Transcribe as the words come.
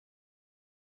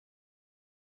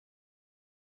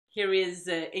Here is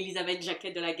Elisabeth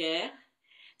Jacquet de la Guerre.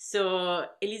 So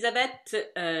Elisabeth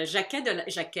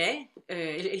Jacquet,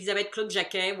 Elisabeth Claude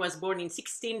Jacquet was born in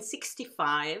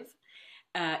 1665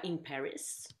 in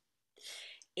Paris.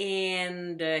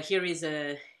 And here is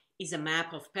a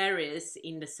map of Paris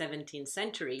in the 17th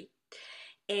century.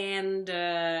 And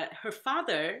her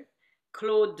father,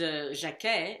 Claude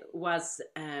Jacquet, was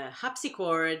a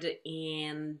harpsichord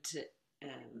and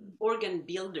organ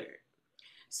builder.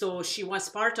 So she was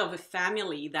part of a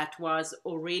family that was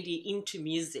already into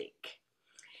music.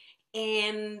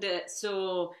 And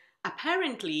so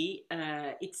apparently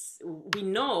we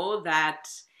know that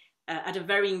at a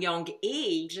very young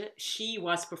age, she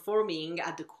was performing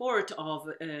at the court of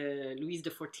Louis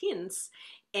XIV,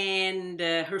 and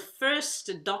her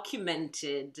first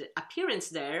documented appearance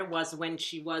there was when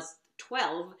she was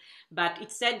 12. But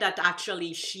it said that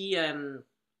actually she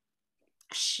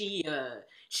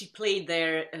played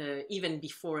there even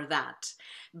before that.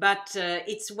 But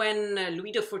it's when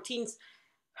Louis XIV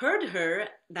heard her,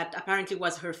 that apparently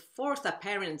was her fourth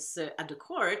appearance at the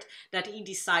court, that he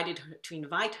decided to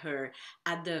invite her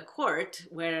at the court,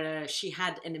 where she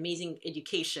had an amazing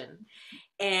education.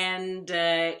 And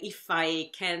if I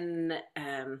can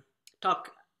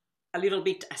talk a little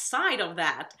bit aside of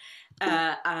that,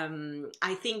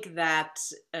 I think that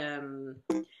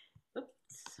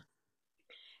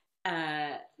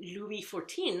Louis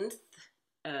XIV's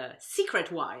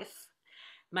secret wife,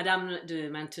 Madame de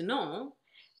Maintenon,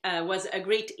 was a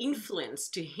great influence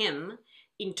to him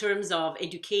in terms of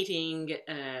educating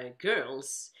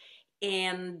girls.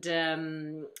 And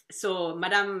so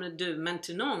Madame de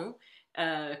Maintenon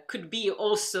could be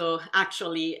also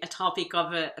actually a topic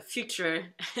of a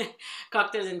future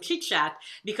Cocktails and Chit-Chat,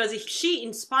 because she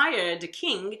inspired the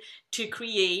king to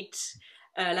create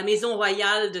La Maison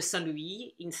Royale de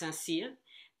Saint-Louis in Saint-Cyr,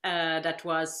 that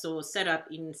was so set up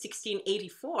in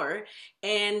 1684.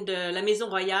 And La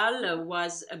Maison Royale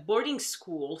was a boarding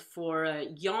school for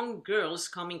young girls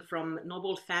coming from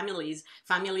noble families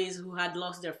who had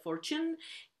lost their fortune.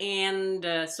 And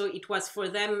so it was for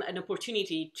them an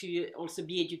opportunity to also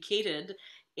be educated,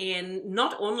 and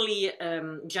not only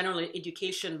general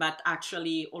education, but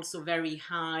actually also very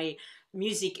high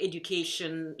music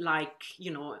education, like,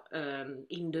 you know,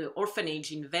 in the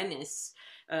orphanage in Venice,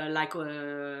 like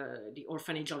the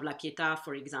orphanage of La Pietà,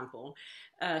 for example.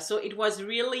 So it was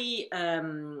really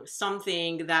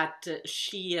something that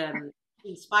she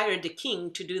inspired the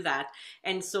king to do that.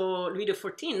 And so Louis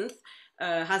XIV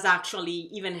has actually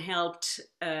even helped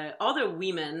other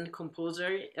women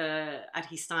composers at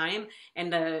his time.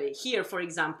 And here, for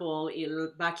example,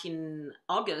 back in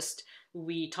August,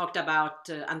 we talked about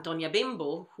Antonia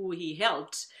Bembo, who he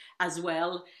helped as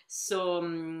well. So,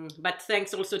 but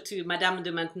thanks also to Madame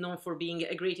de Maintenon for being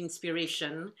a great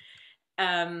inspiration.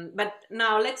 But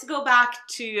now let's go back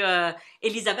to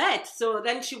Elisabeth. So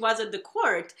then she was at the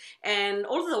court, and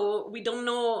although we don't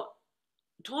know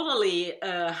totally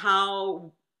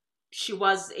how she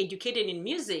was educated in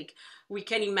music, we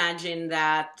can imagine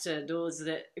that those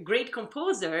great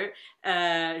composers,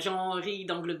 Jean-Henri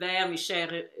d'Anglebert,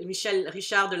 Michel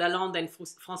Richard de Lalande, and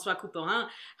François Couperin,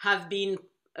 have been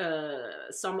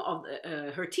some of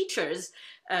her teachers,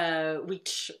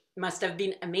 which must have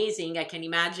been amazing. I can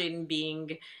imagine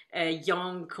being a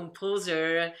young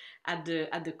composer at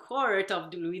the court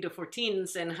of Louis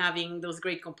XIV and having those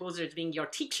great composers being your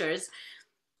teachers.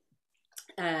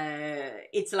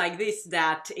 It's like this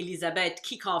that Elisabeth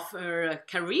kicked off her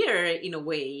career in a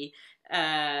way,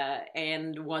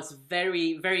 and was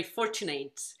very, very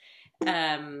fortunate.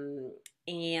 And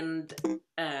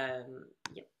yeah.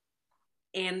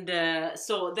 And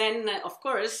so then, of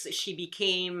course, she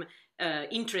became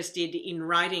interested in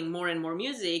writing more and more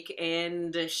music,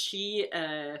 and she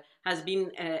has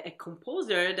been a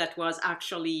composer that was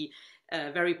actually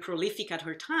very prolific at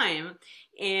her time.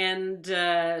 And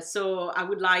so I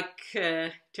would like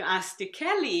to ask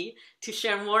Kelly to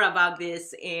share more about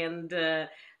this, and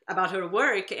about her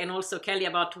work, and also Kelly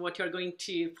about what you're going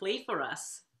to play for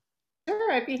us.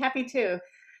 Sure, I'd be happy to.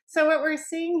 So what we're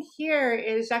seeing here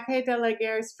is Jacquet de la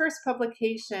Guerre's first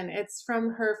publication. It's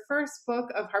from her first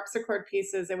book of harpsichord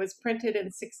pieces. It was printed in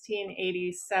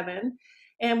 1687.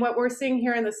 And what we're seeing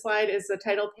here in the slide is the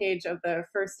title page of the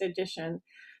first edition.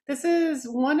 This is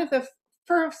one of the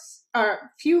first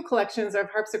few collections of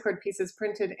harpsichord pieces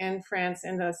printed in France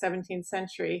in the 17th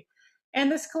century.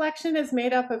 And this collection is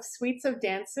made up of suites of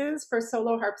dances for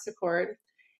solo harpsichord.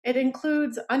 It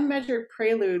includes unmeasured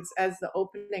preludes as the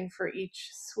opening for each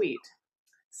suite.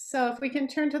 So if we can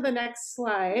turn to the next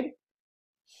slide,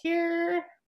 here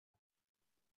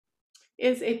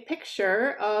is a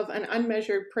picture of an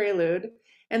unmeasured prelude.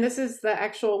 And this is the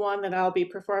actual one that I'll be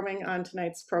performing on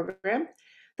tonight's program.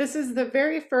 This is the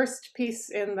very first piece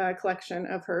in the collection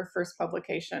of her first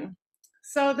publication.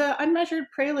 So the unmeasured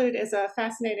prelude is a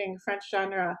fascinating French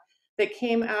genre that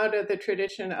came out of the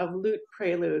tradition of lute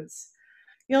preludes.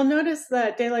 You'll notice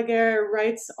that De la Guerre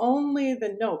writes only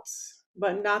the notes,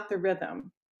 but not the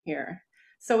rhythm here.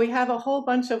 So we have a whole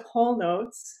bunch of whole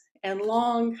notes and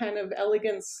long kind of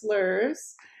elegant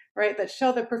slurs, right, that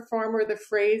show the performer the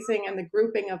phrasing and the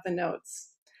grouping of the notes.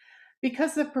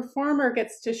 Because the performer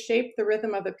gets to shape the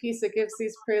rhythm of the piece, it gives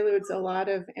these preludes a lot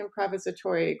of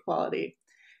improvisatory quality.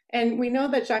 And we know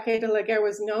that Jacquet de la Guerre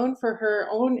was known for her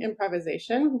own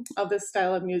improvisation of this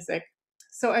style of music.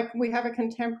 So we have a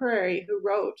contemporary who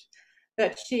wrote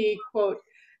that she, quote,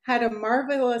 had a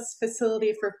marvelous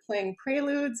facility for playing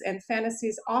preludes and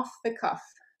fantasies off the cuff.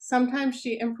 Sometimes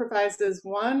she improvises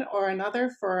one or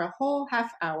another for a whole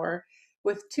half hour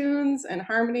with tunes and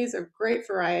harmonies of great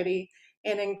variety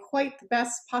and in quite the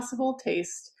best possible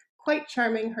taste, quite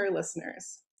charming her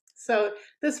listeners. So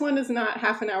this one is not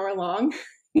half an hour long,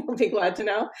 you'll be glad to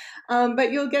know,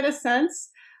 but you'll get a sense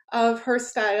of her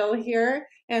style here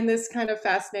and this kind of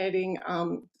fascinating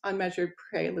unmeasured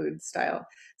prelude style.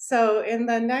 So in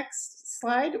the next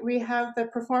slide, we have the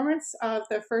performance of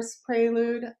the first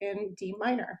prelude in D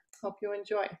minor. Hope you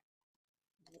enjoy.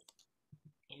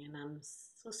 And I'm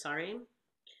so sorry.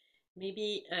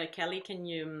 Maybe, Kelly, can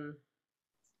you...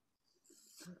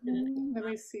 Let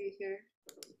me see here.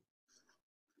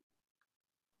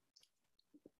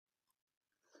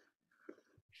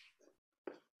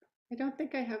 I don't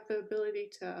think I have the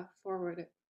ability to forward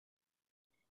it.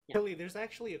 Kelly, there's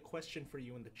actually a question for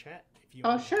you in the chat. If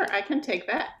you sure, I can take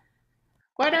that.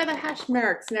 What are the hash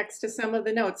marks next to some of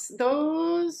the notes?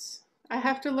 Those, I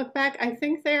have to look back. I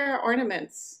think they're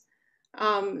ornaments.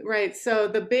 Right, so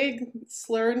the big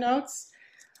slur notes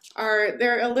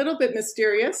they're a little bit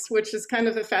mysterious, which is kind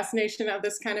of the fascination of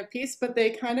this kind of piece, but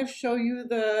they kind of show you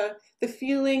the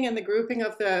feeling and the grouping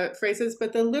of the phrases.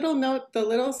 But the little note, the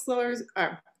little slurs,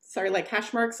 like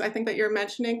hash marks, I think that you're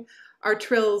mentioning, are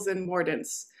trills and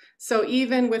mordents. So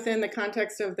even within the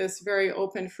context of this very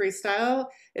open freestyle,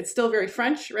 it's still very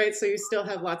French, right? So you still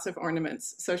have lots of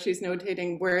ornaments. So she's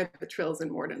notating where the trills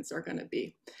and mordents are going to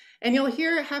be. And you'll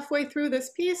hear halfway through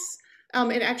this piece,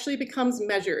 it actually becomes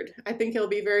measured. I think it'll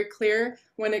be very clear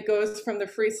when it goes from the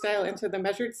freestyle into the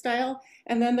measured style.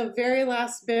 And then the very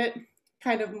last bit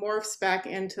kind of morphs back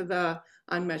into the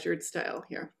unmeasured style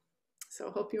here. So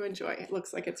hope you enjoy. It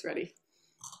looks like it's ready.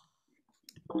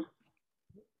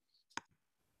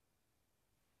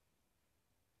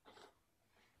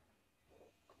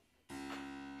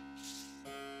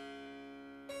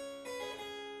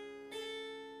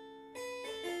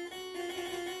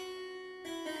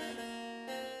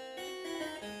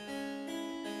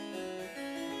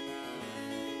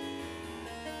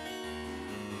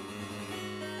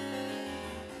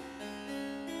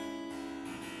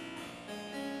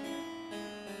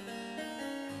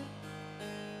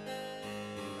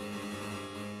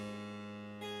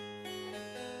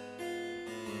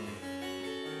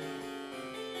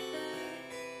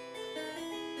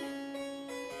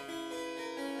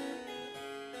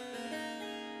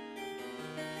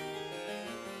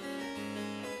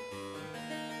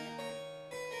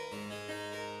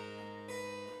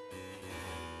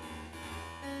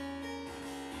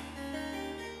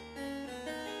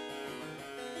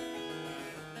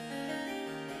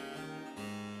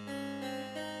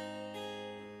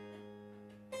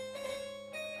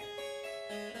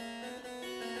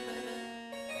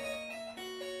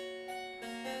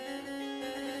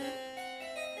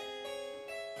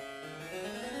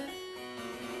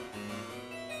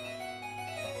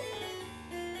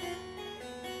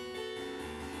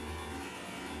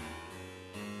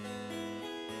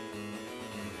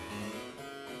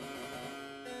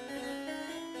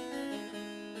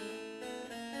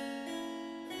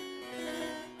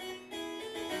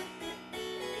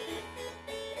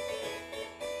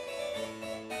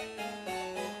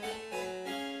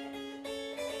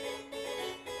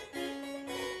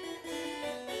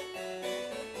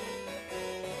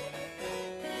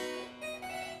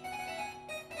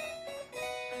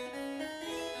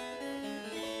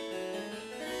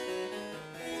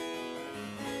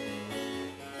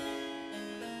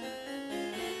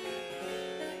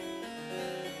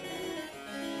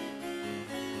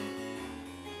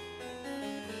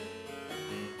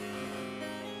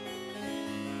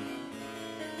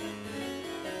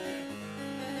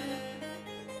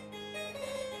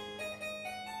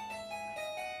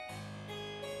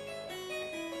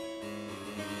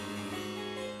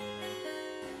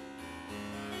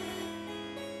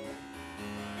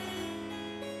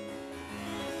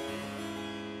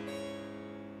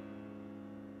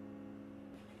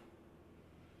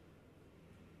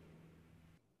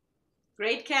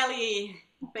 Great, Kelly.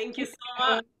 Thank you so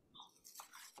much.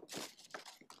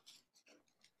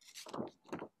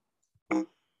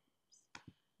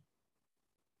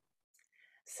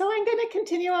 So I'm going to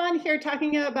continue on here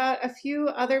talking about a few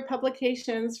other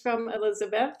publications from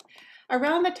Elisabeth.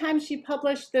 Around the time she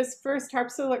published this first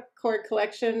harpsichord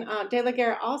collection, de la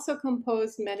Guerre also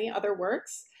composed many other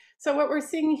works. So what we're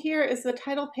seeing here is the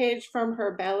title page from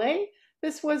her ballet.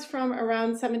 This was from around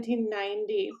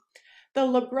 1790. The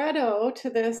libretto to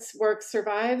this work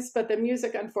survives, but the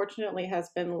music unfortunately has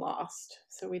been lost.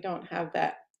 So we don't have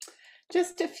that.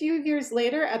 Just a few years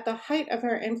later, at the height of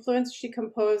her influence, she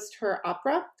composed her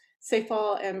opera,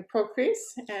 Céphale and Procris,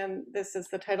 and this is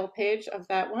the title page of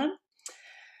that one.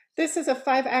 This is a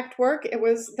 5-act work. It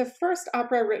was the first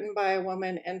opera written by a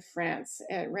woman in France.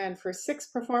 It ran for 6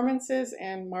 performances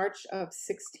in March of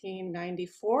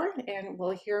 1694, and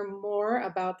we'll hear more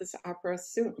about this opera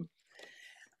soon.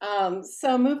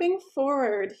 So moving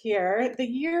forward here, the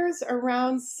years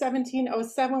around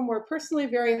 1707 were personally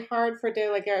very hard for de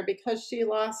la Guerre because she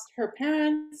lost her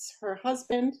parents, her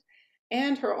husband,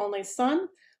 and her only son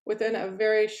within a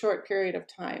very short period of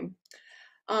time.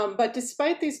 But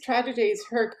despite these tragedies,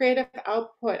 her creative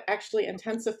output actually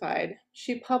intensified.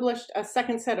 She published a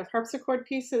second set of harpsichord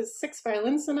pieces, 6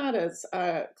 violin sonatas,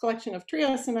 a collection of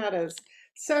trio sonatas,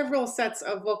 several sets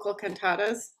of vocal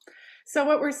cantatas. So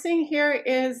what we're seeing here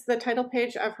is the title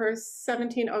page of her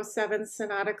 1707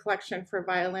 sonata collection for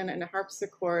violin and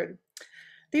harpsichord.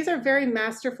 These are very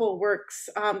masterful works.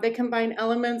 They combine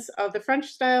elements of the French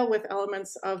style with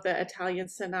elements of the Italian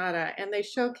sonata, and they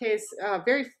showcase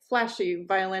very flashy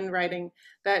violin writing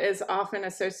that is often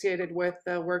associated with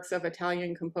the works of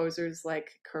Italian composers like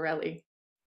Corelli.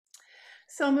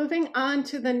 So moving on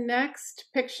to the next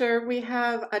picture, we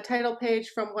have a title page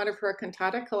from one of her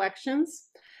cantata collections.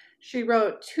 She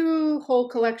wrote 2 whole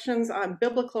collections on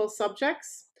biblical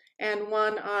subjects and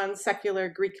one on secular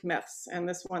Greek myths. And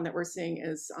this one that we're seeing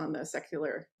is on the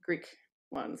secular Greek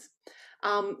ones.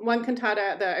 One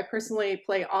cantata that I personally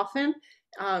play often,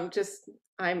 I'm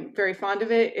very fond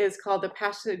of it, is called The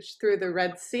Passage Through the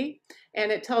Red Sea.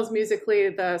 And it tells musically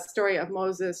the story of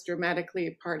Moses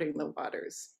dramatically parting the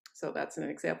waters. So that's an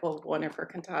example of one of her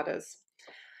cantatas.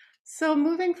 So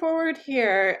moving forward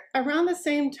here, around the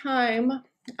same time,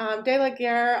 de la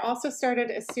Guerre also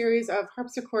started a series of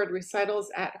harpsichord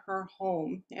recitals at her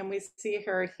home, and we see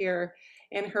her here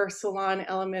in her salon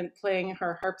element playing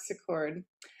her harpsichord.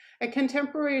 A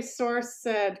contemporary source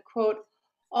said, quote,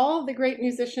 "All the great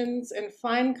musicians and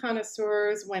fine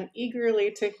connoisseurs went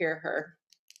eagerly to hear her."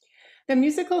 The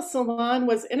musical salon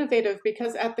was innovative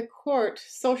because at the court,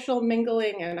 social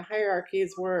mingling and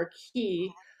hierarchies were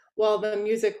key, while the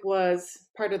music was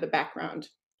part of the background.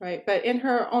 Right, but in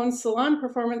her own salon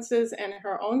performances and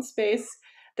her own space,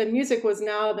 the music was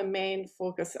now the main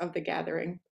focus of the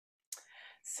gathering.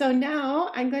 So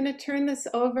now I'm going to turn this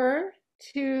over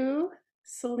to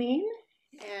Céline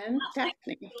and Daphne.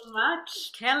 Thank you so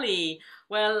much, Kelly.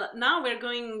 Well, now we're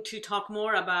going to talk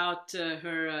more about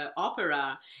her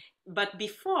opera. But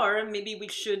before, maybe we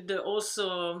should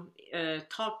also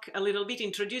talk a little bit,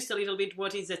 introduce a little bit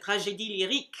what is a tragédie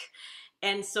lyrique.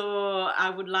 And so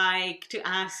I would like to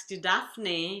ask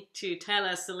Daphne to tell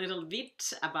us a little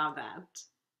bit about that.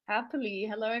 Happily.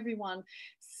 Hello, everyone.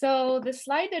 So the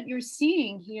slide that you're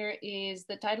seeing here is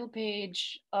the title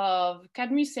page of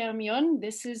Cadmus Hermione.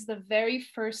 This is the very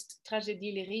first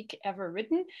tragédie lyrique ever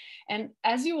written. And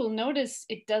as you will notice,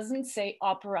 it doesn't say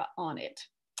opera on it.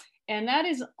 And that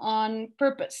is on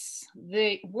purpose.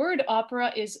 The word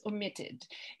opera is omitted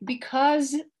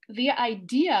because the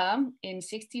idea in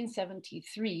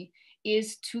 1673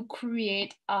 is to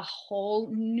create a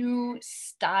whole new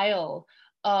style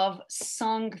of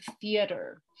song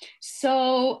theater.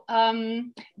 So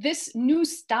this new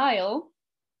style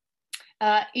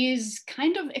is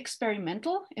kind of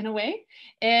experimental in a way,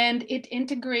 and it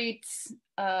integrates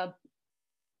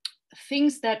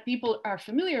things that people are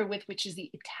familiar with, which is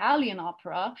the Italian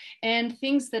opera, and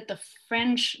things that the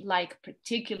French like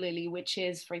particularly, which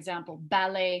is, for example,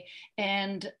 ballet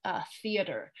and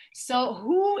theater. So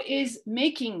who is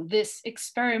making this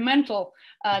experimental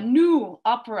new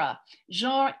opera?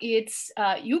 Genre, it's,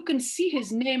 you can see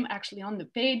his name actually on the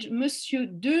page, Monsieur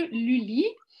de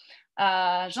Lully,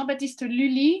 Jean-Baptiste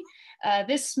Lully.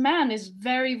 This man is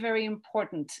very, very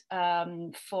important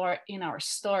in our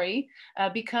story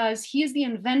because he is the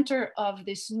inventor of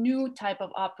this new type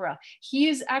of opera. He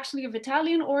is actually of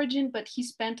Italian origin, but he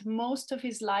spent most of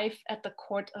his life at the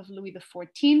court of Louis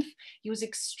XIV. He was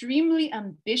extremely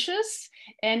ambitious,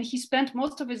 and he spent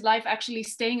most of his life actually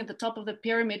staying at the top of the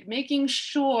pyramid, making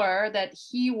sure that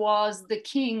he was the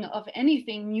king of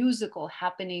anything musical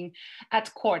happening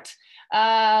at court.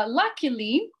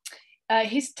 Luckily,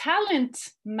 his talent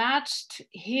matched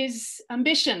his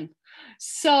ambition.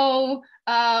 So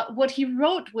what he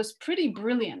wrote was pretty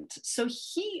brilliant. So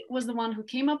he was the one who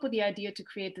came up with the idea to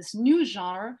create this new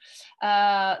genre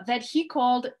that he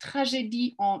called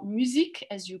Tragédie en musique,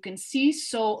 as you can see.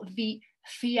 So the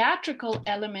theatrical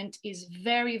element is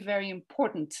very, very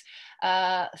important.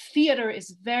 Theater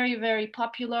is very, very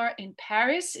popular in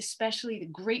Paris, especially the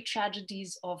great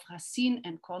tragedies of Racine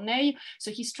and Corneille.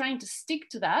 So he's trying to stick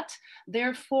to that.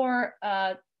 Therefore,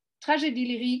 Tragédie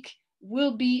lyrique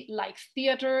will be like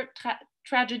theater.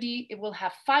 Tragedy, it will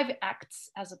have 5 acts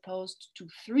as opposed to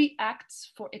 3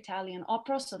 acts for Italian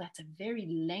opera. So that's a very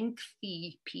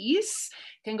lengthy piece.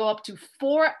 It can go up to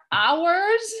 4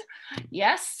 hours.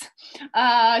 Yes.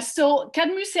 So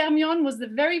Cadmus Hermione was the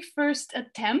very first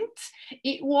attempt.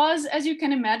 It was, as you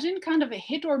can imagine, kind of a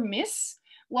hit or miss.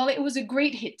 Well, it was a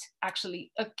great hit, actually.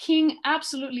 A king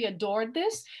absolutely adored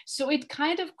this. So it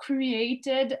kind of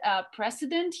created a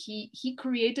precedent. He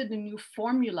created a new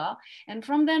formula. And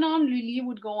from then on, Lully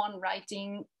would go on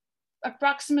writing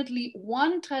approximately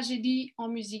 1 tragédie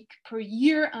en musique per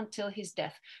year until his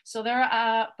death. So there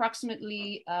are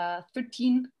approximately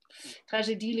 13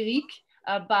 tragédies lyriques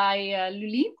by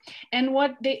Lully. And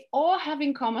what they all have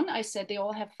in common, I said they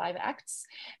all have 5 acts,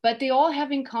 but they all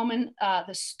have in common,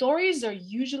 the stories are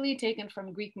usually taken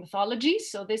from Greek mythology.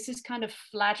 So this is kind of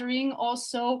flattering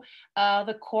also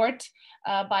the court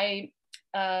by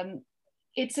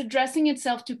it's addressing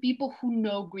itself to people who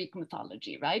know Greek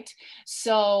mythology, right?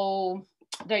 So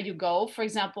there you go. For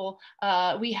example,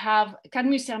 we have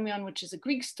Cadmus Hermione, which is a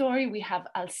Greek story. We have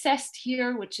Alceste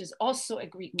here, which is also a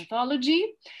Greek mythology.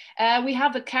 We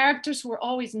have the characters who are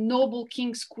always noble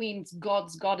kings, queens,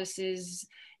 gods, goddesses,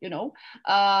 you know.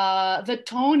 The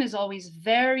tone is always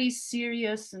very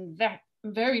serious and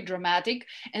very dramatic,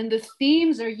 and the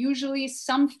themes are usually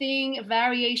something, a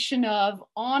variation of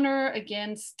honor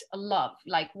against love,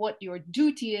 like what your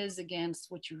duty is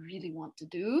against what you really want to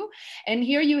do. And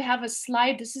here you have a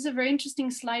slide. This is a very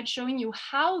interesting slide showing you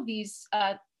how these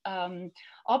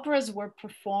operas were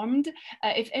performed.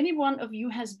 If any one of you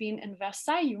has been in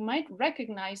Versailles, you might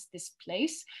recognize this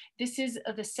place. This is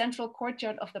the central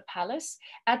courtyard of the palace.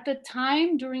 At the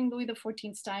time, during Louis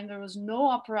XIV's time, there was no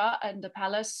opera in the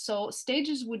palace, so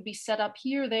stages would be set up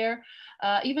here, there,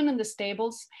 even in the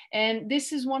stables. And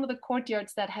this is one of the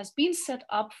courtyards that has been set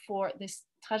up for this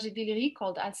tragédie lyrique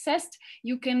called Alceste.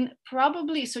 You can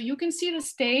probably, so you can see the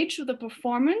stage with the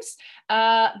performance.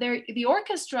 The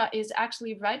orchestra is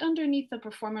actually right underneath the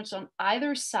performance on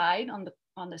either side, on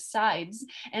the sides,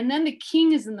 and then the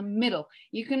king is in the middle.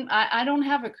 You can, I don't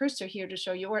have a cursor here to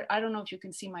show you, or I don't know if you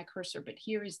can see my cursor, but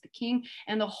here is the king,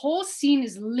 and the whole scene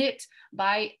is lit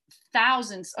by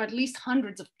thousands or at least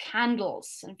hundreds of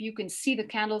candles. And if you can see the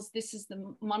candles, this is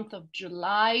the month of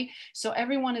July, so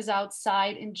everyone is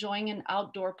outside enjoying an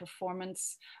outdoor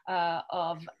performance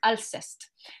of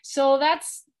Alceste. So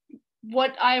that's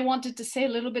what I wanted to say a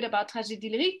little bit about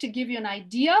Tragédie lyrique to give you an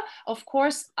idea. Of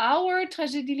course, our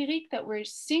Tragédie lyrique that we're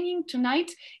singing tonight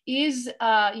is,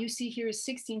 you see here is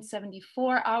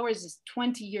 1674, ours is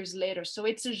 20 years later. So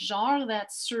it's a genre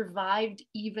that survived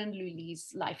even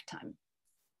Lully's lifetime.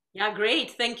 Yeah,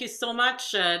 great. Thank you so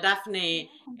much, Daphne.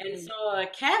 And so,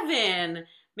 Kevin,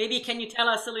 maybe can you tell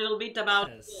us a little bit about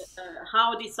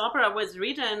how this opera was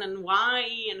written and why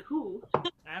and who?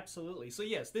 Absolutely. So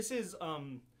yes, this is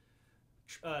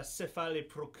Céphale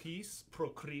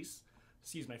Procris,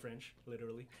 excuse my French,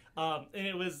 literally. And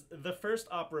it was the first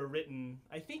opera written,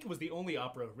 I think it was the only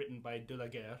opera written by de la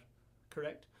Guerre,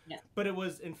 correct? Yeah. But it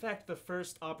was, in fact, the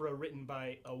first opera written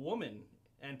by a woman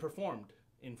and performed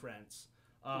in France.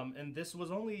 And this was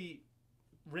only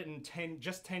written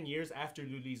just 10 years after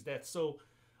Lully's death. So,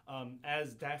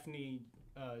 as Daphne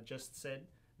just said,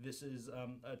 this is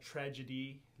a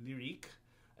tragédie lyrique,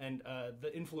 and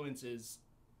the influence is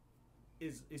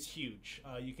huge.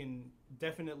 You can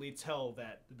definitely tell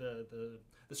that the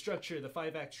structure, the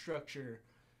 5-act structure,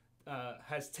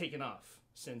 has taken off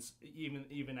since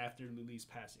even after Lully's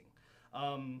passing.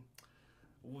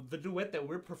 The duet that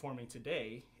we're performing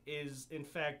today is, in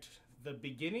fact, the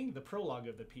beginning, the prologue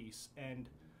of the piece, and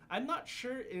I'm not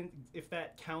sure if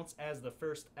that counts as the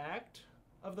first act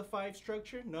of the 5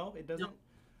 structure. No, it doesn't.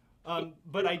 No.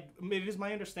 But it is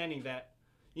my understanding that,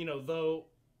 you know, though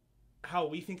how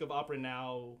we think of opera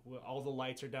now, where all the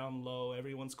lights are down low,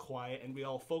 everyone's quiet, and we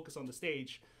all focus on the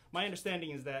stage, my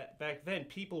understanding is that back then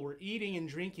people were eating and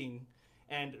drinking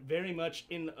and very much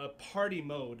in a party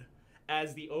mode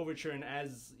as the overture and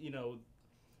as, you know,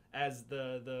 as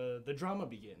the drama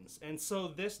begins. And so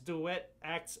this duet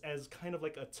acts as kind of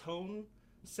like a tone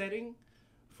setting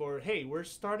for, hey, we're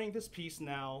starting this piece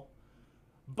now,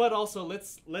 but also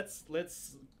let's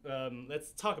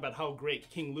talk about how great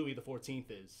King Louis XIV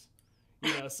is.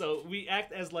 You know, so we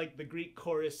act as like the Greek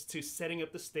chorus to setting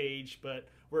up the stage, but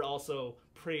we're also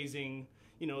praising,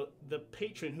 you know, the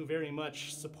patron who very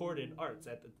much supported arts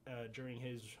at during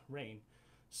his reign.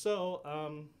 So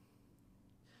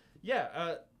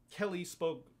Kelly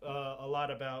spoke a lot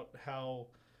about how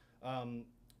de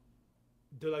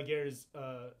la Guerre's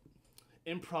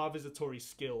improvisatory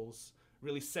skills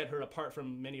really set her apart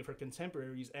from many of her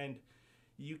contemporaries, and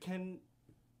you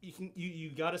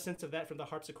got a sense of that from the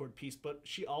harpsichord piece, but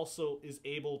she also is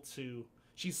able to,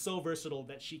 she's so versatile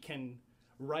that she can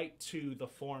write to the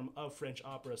form of French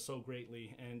opera so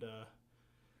greatly, and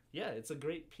it's a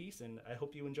great piece, and I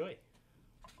hope you enjoy.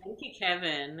 Thank you,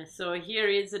 Kevin. So here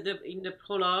is in the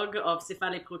prologue of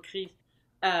Céphale et Procris,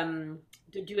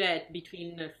 the duet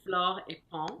between Flore et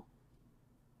Pan.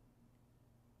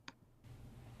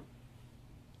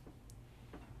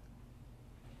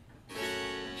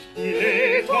 Il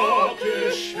est temps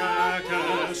que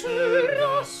chacun se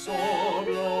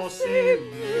rassemble en ses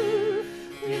lieux,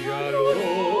 et à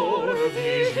l'aurore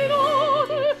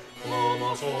vigilante,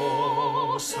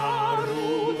 commençant sa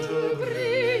route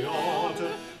brillante,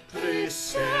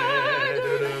 précède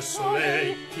le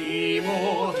soleil qui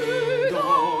monte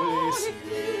dans les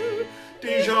cieux.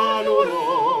 Déjà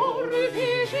l'aurore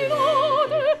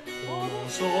vigilante,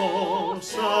 commençant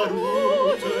sa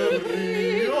route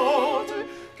brillante,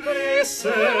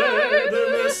 précède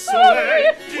le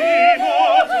soleil qui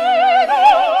monte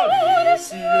dans les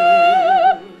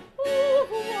cieux. On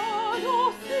voit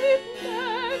dans cette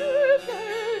belle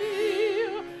périr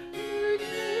le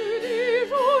Dieu des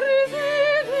jours et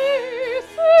des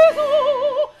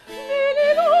saisons, mais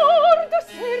les lords de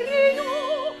ses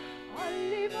rayons à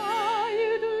l'émail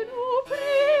de nos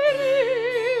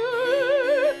prairies.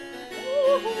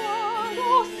 On voit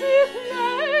dans cette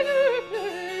belle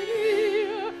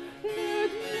périr le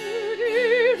Dieu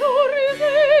des jours et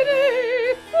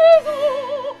des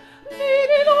saisons, mais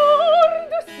les lords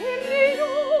de ses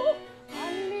rayons à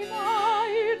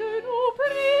l'émail de nos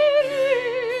prairies.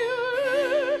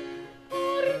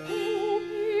 Partout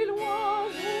mille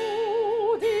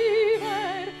oiseaux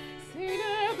d'hiver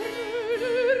célèbrent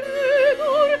le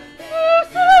retour de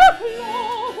ce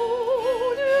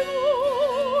flambeau de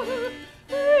monde,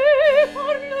 et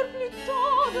par leur plus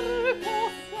tendre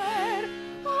concert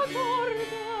accordent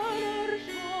leurs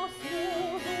chansons au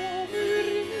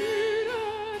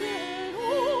murmure des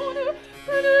ondes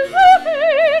que les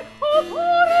zéphyrs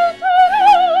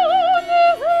emporteront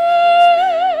les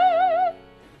airs.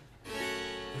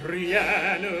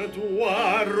 Rien ne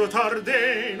doit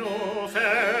retarder nos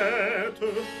fêtes,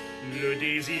 le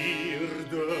désir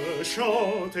de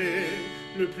chanter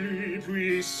le plus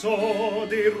puissant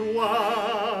des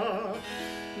rois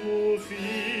nous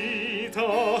fit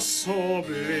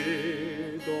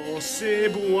assembler dans ces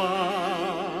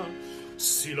bois.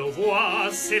 Si l'on voit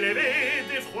s'élever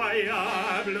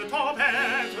d'effroyables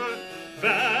tempêtes,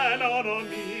 vain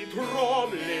ennemi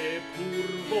trembler pour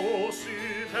vos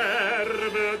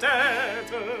superbes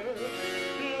têtes.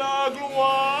 La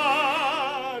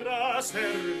gloire a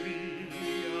servi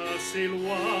à ses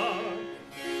lois,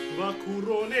 va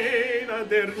couronner la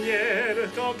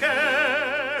dernière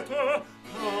conquête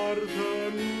par de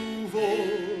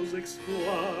nouveaux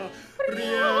exploits.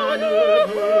 Rien ne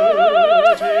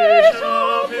peut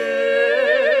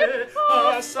échapper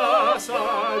à sa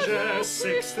sagesse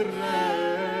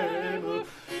extrême.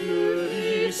 Le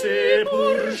vice est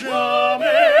pour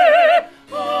jamais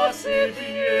à ses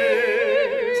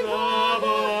pieds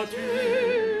abattus.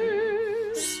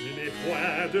 Ce n'est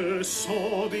point de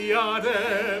son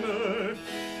diadème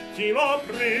qui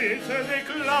l'emprunte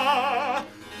d'éclat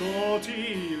quand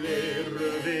il est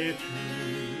revêtu.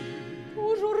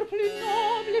 Toujours plus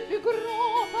noble et plus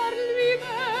grand par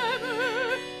lui-même,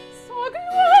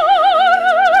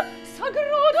 sa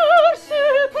grandeur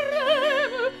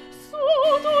suprême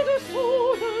sont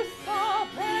au-dessous de sa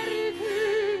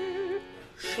vertu.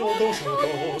 Chantons,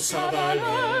 chantons sa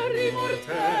valeur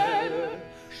immortelle,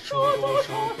 chantons,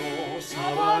 chantons sa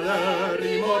valeur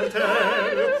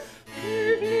immortelle.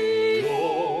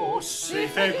 Publions ses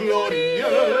faits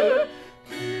glorieux,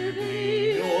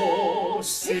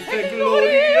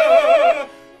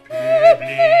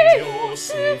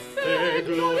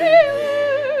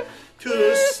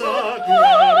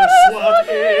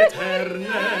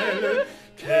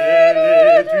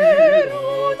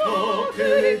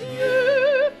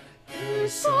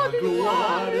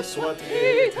 soit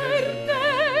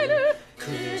éternelle,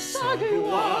 que sa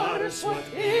gloire soit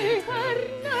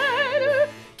éternelle,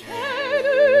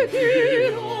 qu'elle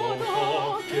dure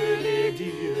autant que les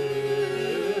dieux.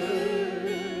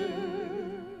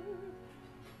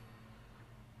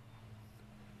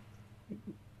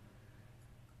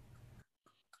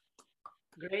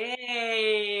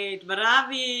 Great,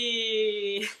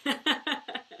 bravi!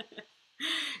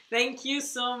 Thank you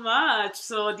so much.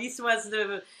 So this was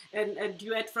a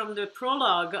duet from the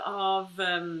prologue of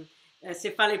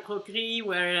Céphale et Procris,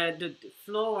 where the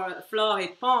Flore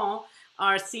et Pont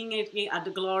are singing at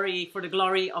the glory for the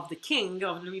glory of the king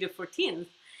of Louis XIV.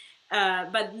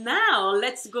 But now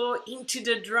let's go into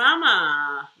the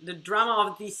drama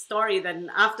of this story. Then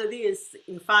after this,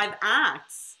 in 5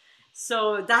 acts.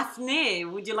 So Daphne,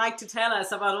 would you like to tell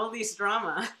us about all this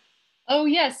drama? Oh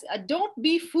yes, don't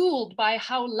be fooled by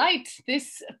how light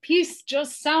this piece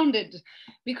just sounded,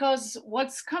 because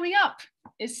what's coming up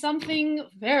is something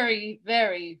very,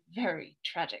 very, very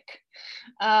tragic.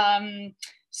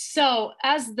 So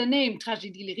as the name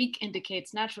Tragédie lyrique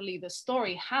indicates, naturally the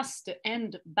story has to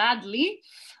end badly.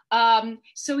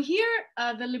 So here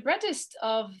the librettist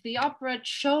of the opera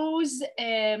chose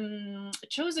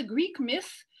a Greek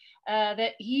myth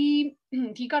that he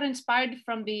got inspired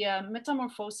from the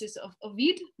Metamorphosis of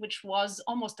Ovid, which was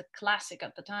almost a classic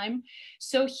at the time.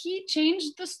 So he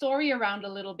changed the story around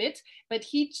a little bit, but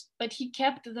he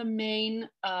kept the main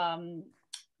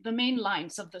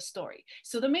lines of the story.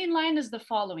 So the main line is the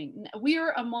following. We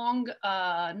are among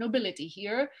nobility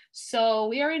here. So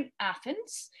we are in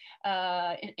Athens,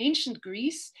 in ancient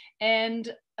Greece,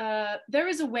 and there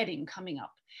is a wedding coming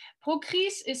up.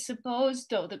 Procris is supposed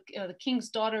to, the king's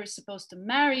daughter is supposed to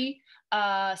marry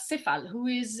Céphale, who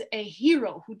is a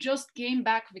hero who just came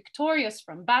back victorious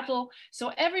from battle.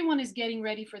 So everyone is getting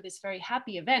ready for this very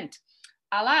happy event.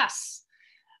 Alas,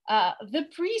 the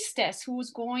priestess who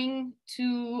was going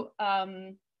to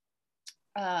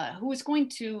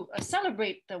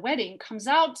celebrate the wedding comes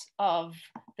out of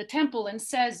the temple and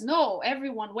says, "No,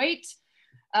 everyone wait.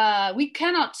 We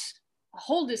cannot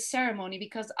hold this ceremony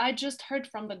because I just heard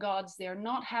from the gods they are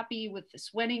not happy with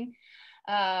this wedding.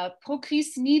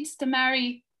 Procris needs to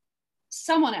marry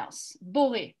someone else,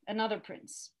 Boré, another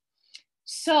prince."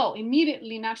 So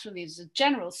immediately, naturally, there's a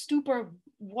general stupor.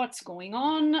 What's going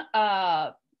on?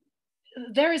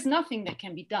 There is nothing that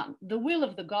can be done. The will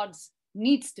of the gods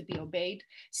needs to be obeyed.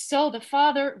 So the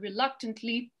father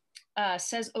reluctantly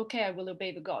says, "Okay, I will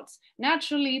obey the gods."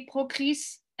 Naturally,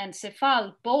 Procris and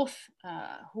Céphale, both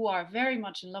who are very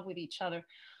much in love with each other,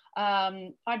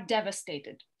 are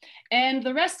devastated. And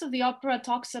the rest of the opera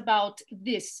talks about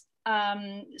this.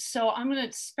 So I'm going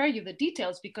to spare you the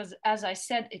details because, as I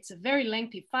said, it's a very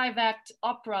lengthy 5-act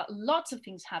opera. Lots of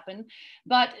things happen.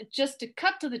 But just to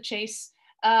cut to the chase,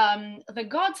 the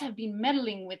gods have been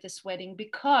meddling with this wedding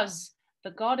because the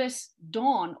goddess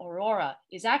Dawn, Aurora,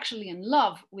 is actually in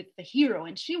love with the hero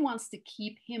and she wants to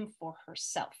keep him for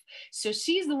herself. So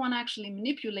she's the one actually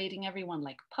manipulating everyone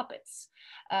like puppets.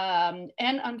 And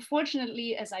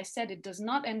unfortunately, as I said, it does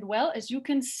not end well. As you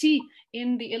can see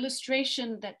in the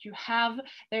illustration that you have,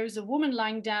 there is a woman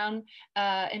lying down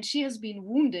and she has been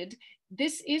wounded.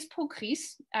 This is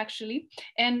Procris, actually.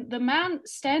 And the man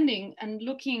standing and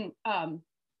looking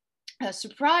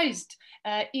surprised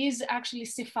is actually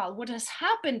Céphale. What has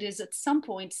happened is at some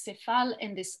point, Céphale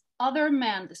and this other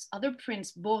man, this other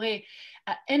prince, Boré,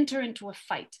 enter into a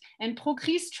fight. And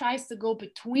Procris tries to go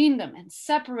between them and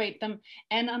separate them.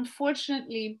 And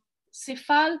unfortunately,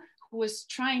 Céphale, who was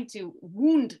trying to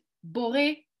wound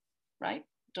Boré, right?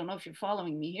 Don't know if you're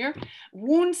following me here,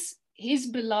 wounds his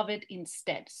beloved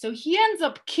instead. So he ends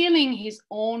up killing his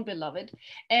own beloved.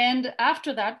 And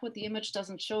after that, what the image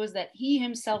doesn't show is that he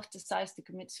himself decides to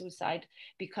commit suicide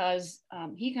because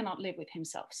he cannot live with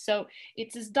himself. So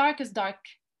it's as dark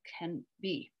can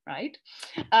be, right?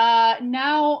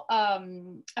 Now,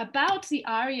 about the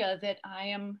aria that I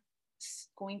am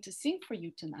going to sing for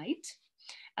you tonight.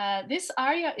 This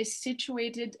aria is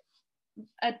situated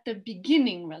at the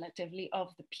beginning relatively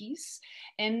of the piece.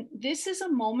 And this is a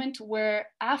moment where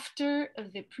after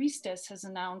the priestess has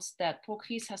announced that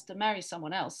Procris has to marry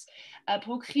someone else,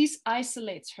 Procris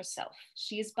isolates herself.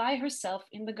 She is by herself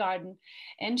in the garden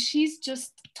and she's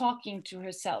just talking to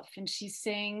herself and she's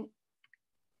saying,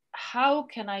 how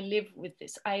can I live with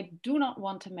this? I do not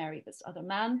want to marry this other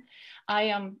man. I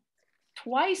am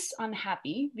twice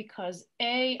unhappy because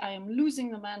A, I am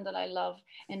losing the man that I love,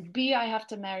 and B, I have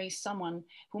to marry someone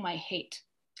whom I hate.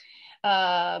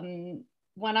 When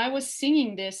I was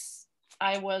singing this,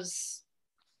 I was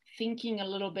thinking a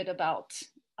little bit about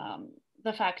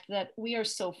the fact that we are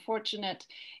so fortunate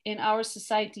in our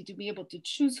society to be able to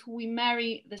choose who we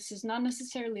marry. This is not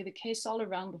necessarily the case all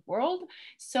around the world.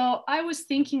 So I was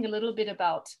thinking a little bit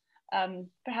about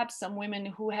perhaps some women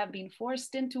who have been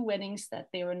forced into weddings that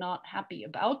they were not happy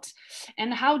about,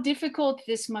 and how difficult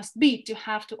this must be to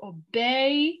have to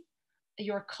obey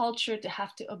your culture, to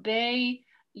have to obey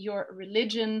your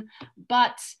religion,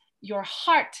 but your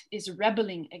heart is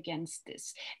rebelling against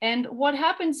this. And what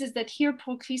happens is that here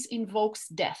Procris invokes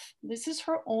death. This is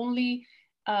her only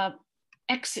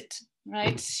exit,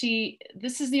 right?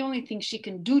 This is the only thing she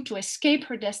can do to escape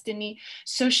her destiny.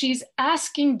 So she's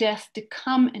asking death to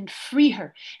come and free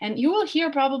her. And you will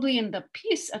hear probably in the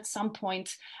piece at some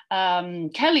point,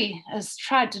 Kelly has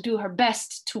tried to do her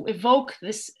best to evoke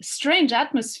this strange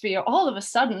atmosphere. All of a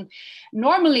sudden,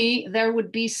 normally there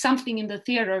would be something in the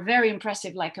theater very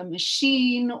impressive, like a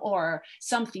machine or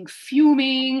something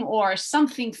fuming or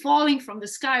something falling from the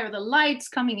sky or the lights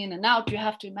coming in and out. You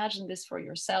have to imagine this for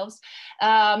yourselves.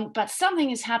 But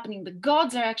something is happening. The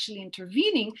gods are actually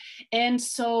intervening. And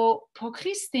so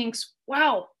Procris thinks,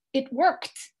 wow, it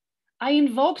worked. I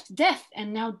invoked death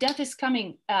and now death is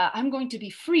coming. I'm going to be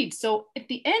freed. So at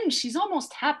the end, she's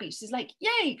almost happy. She's like,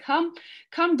 yay, come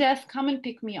death, come and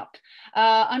pick me up.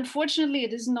 Unfortunately,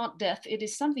 it is not death. It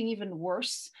is something even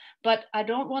worse. But I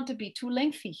don't want to be too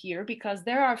lengthy here because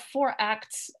there are 4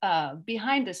 acts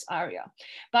behind this aria.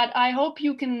 But I hope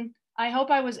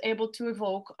I was able to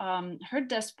evoke her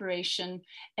desperation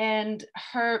and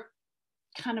her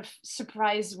kind of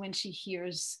surprise when she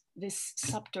hears this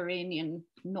subterranean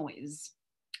noise.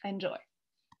 Enjoy.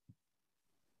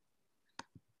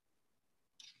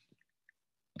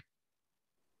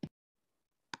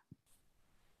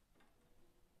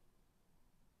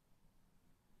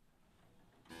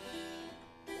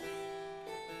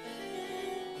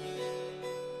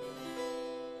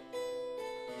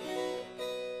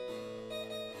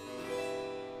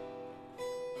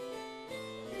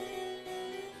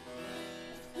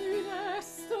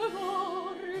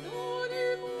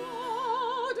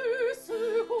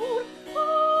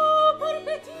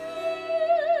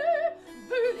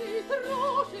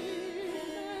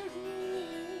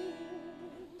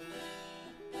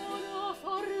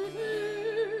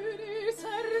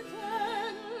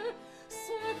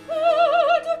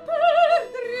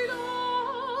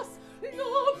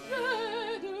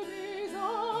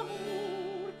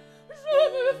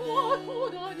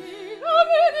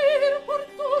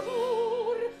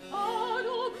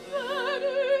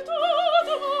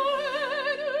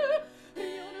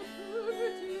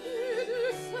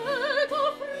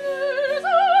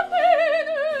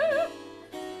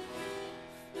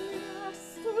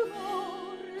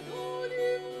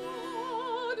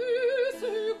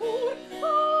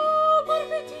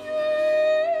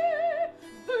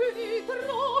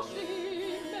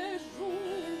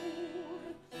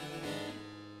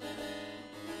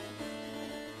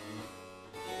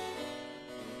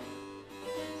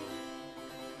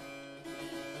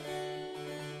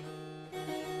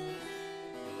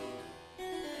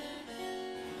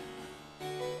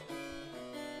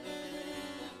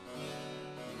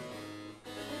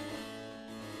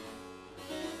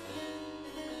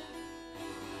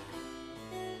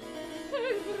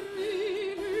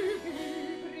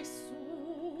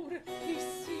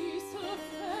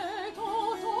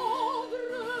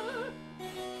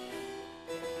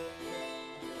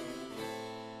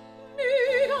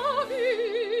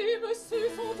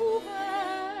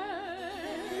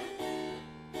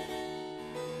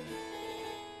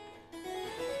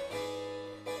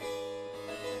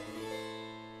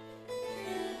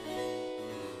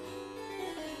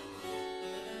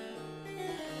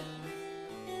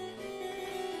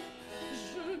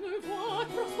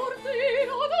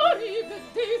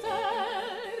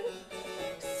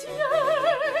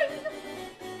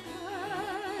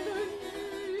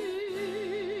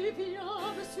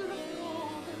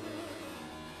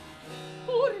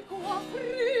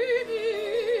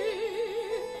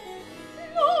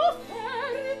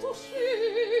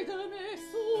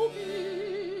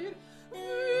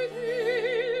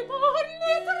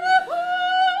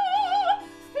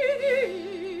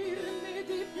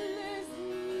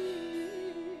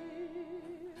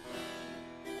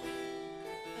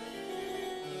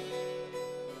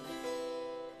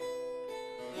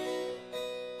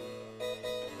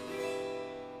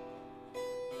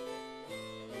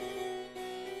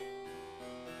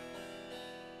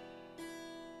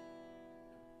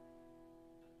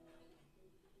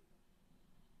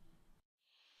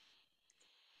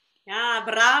 Ah,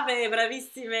 brave,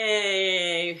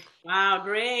 bravissime. Wow,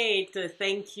 great.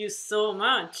 Thank you so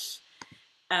much.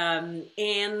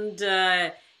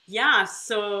 Yeah,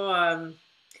 so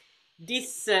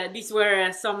these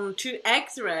were some two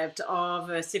excerpts of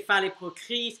Céphale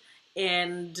Procris,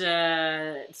 and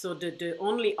so the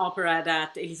only opera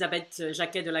that Elisabeth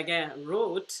Jacquet de la Guerre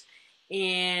wrote.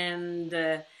 And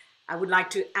I would like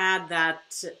to add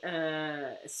that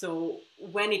so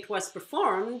when it was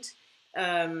performed,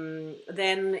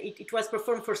 then it was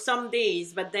performed for some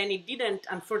days, but then it didn't,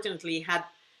 unfortunately, had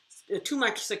too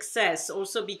much success,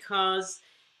 also because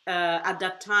at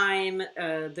that time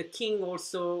the king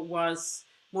also was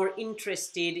more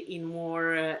interested in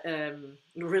more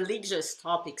religious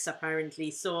topics,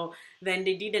 apparently. So then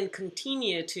they didn't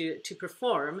continue to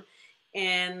perform.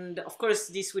 And of course,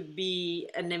 this would be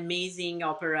an amazing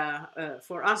opera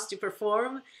for us to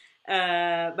perform.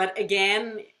 But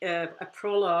again, a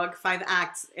prologue, 5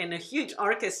 acts, and a huge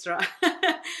orchestra.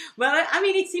 Well, I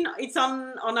mean, it's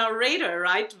on our radar,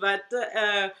 right? But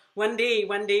one day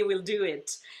we'll do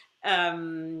it.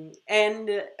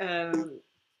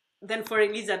 Then for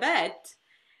Elisabeth,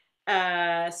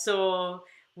 so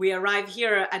we arrive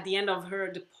here at the end of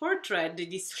the portrait,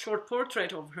 this short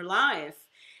portrait of her life.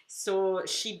 So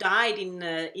she died in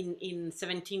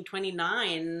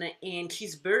 1729, and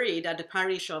she's buried at the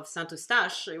parish of Saint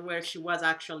Eustache, where she was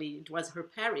actually, it was her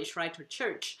parish, right, her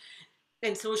church.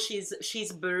 And so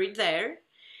she's buried there.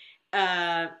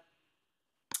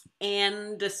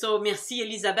 And so merci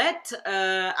Elisabeth.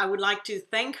 I would like to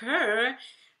thank her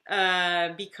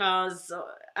because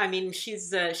I mean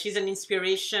she's an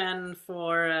inspiration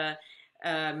for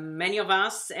many of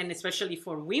us, and especially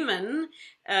for women.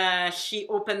 She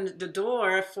opened the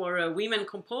door for a women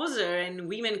composer and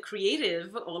women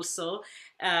creative also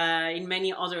in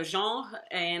many other genres.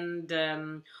 And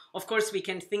of course we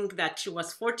can think that she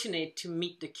was fortunate to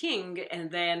meet the king, and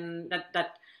then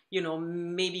that you know,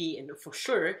 maybe, and for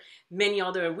sure, many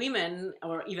other women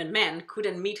or even men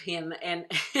couldn't meet him and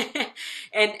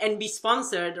and be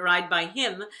sponsored, right, by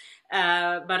him.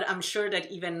 But I'm sure that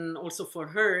even also for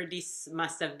her, this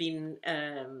must have been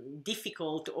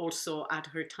difficult also at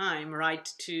her time, right,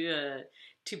 to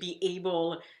be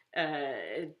able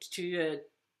to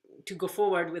go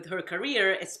forward with her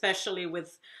career, especially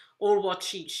with all what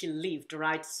she lived,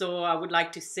 right? So I would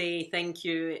like to say thank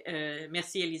you,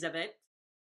 merci Elisabeth.